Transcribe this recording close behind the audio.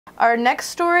Our next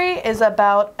story is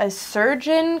about a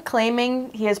surgeon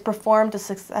claiming he has performed a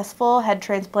successful head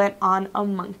transplant on a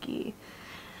monkey.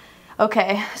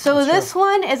 Okay, so this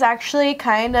one is actually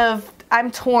kind of, I'm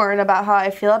torn about how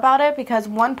I feel about it, because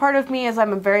one part of me is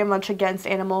I'm very much against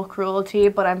animal cruelty,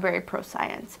 but I'm very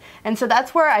pro-science. And so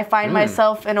that's where I find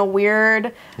myself in a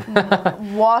weird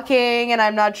walking, and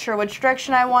I'm not sure which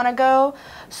direction I want to go.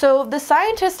 So the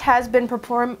scientist has been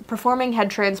performing head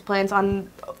transplants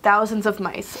on thousands of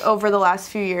mice over the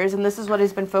last few years, and this is what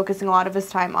he's been focusing a lot of his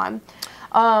time on.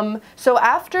 So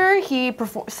after he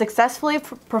successfully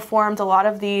performed a lot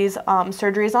of these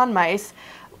surgeries on mice,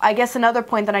 I guess another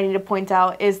point that I need to point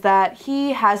out is that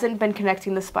he hasn't been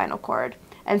connecting the spinal cord.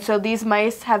 And so these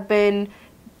mice have been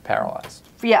paralyzed.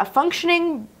 Yeah,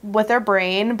 functioning with their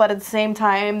brain, but at the same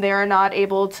time, they are not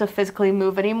able to physically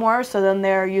move anymore, so then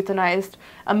they're euthanized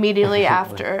immediately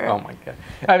after. Oh my God.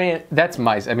 I mean, that's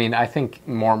mice. I mean, I think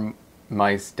more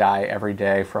mice die every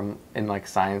day in like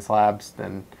science labs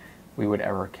than we would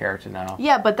ever care to know.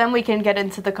 Yeah, but then we can get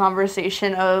into the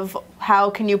conversation of how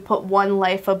can you put one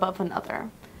life above another.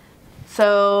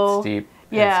 So it's deep.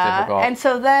 Yeah, it's difficult.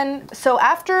 And so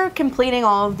after completing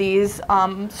all of these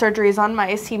surgeries on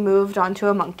mice, he moved on to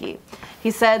a monkey. He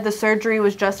said the surgery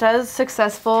was just as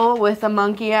successful with a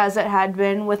monkey as it had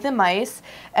been with the mice,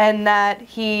 and that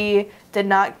he did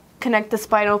not connect the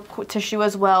spinal tissue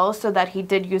as well, so that he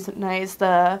did euthanize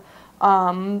the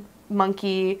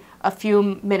monkey a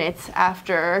few minutes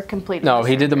after completing No,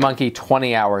 he did the monkey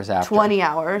 20 hours after. 20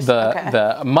 hours,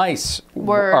 The mice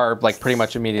are like pretty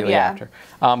much immediately after.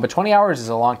 But 20 hours is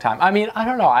a long time. I mean, I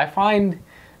don't know. I find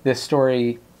this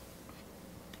story,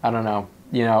 I don't know,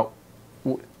 you know,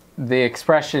 the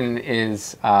expression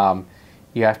is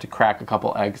you have to crack a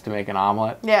couple eggs to make an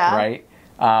omelet, right?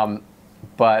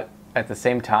 But at the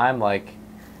same time, like,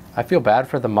 I feel bad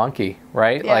for the monkey,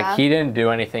 right? Yeah. Like, he didn't do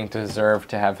anything to deserve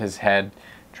to have his head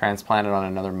transplanted on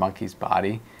another monkey's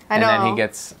body. And then he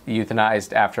gets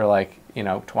euthanized after, like, you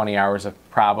know, 20 hours of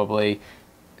probably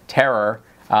terror.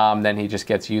 Then he just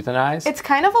gets euthanized. It's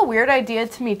kind of a weird idea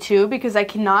to me, too, because I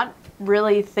cannot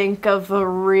really think of a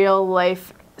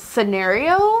real-life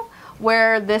scenario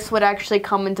where this would actually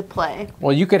come into play.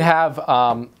 Well, you could have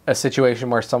a situation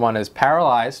where someone is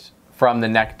paralyzed from the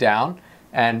neck down,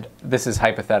 and this is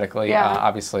hypothetically,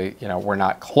 obviously, you know, we're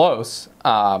not close,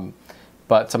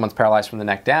 but someone's paralyzed from the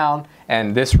neck down,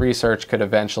 and this research could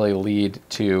eventually lead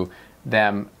to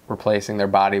them replacing their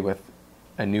body with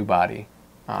a new body.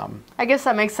 I guess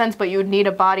that makes sense, but you would need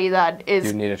a body that is...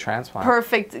 You'd need a transplant.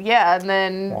 Perfect, yeah, and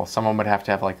then... Well, someone would have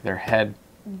to have, like, their head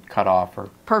cut off or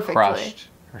crushed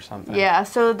or something. Yeah,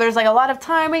 so there's like a lot of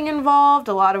timing involved,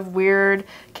 a lot of weird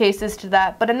cases to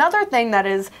that. But another thing that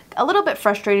is a little bit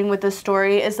frustrating with this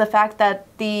story is the fact that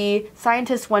the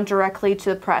scientists went directly to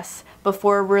the press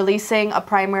before releasing a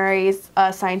primary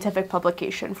scientific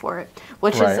publication for it,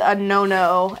 which is a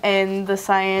no-no in the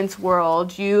science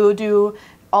world. You do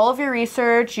all of your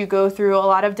research, you go through a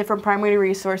lot of different primary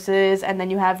resources, and then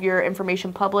you have your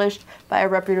information published by a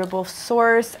reputable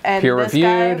source. And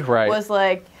peer-reviewed, was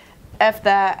like, F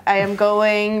that, I am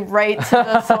going right to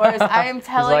the source. I am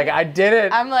telling... He's like, I did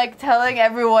it. I'm like telling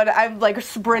everyone, I'm like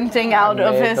sprinting out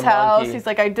of his house. He's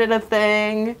like, I did a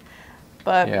thing.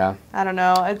 But I don't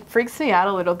know, it freaks me out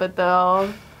a little bit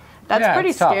though. That's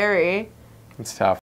pretty scary. It's tough.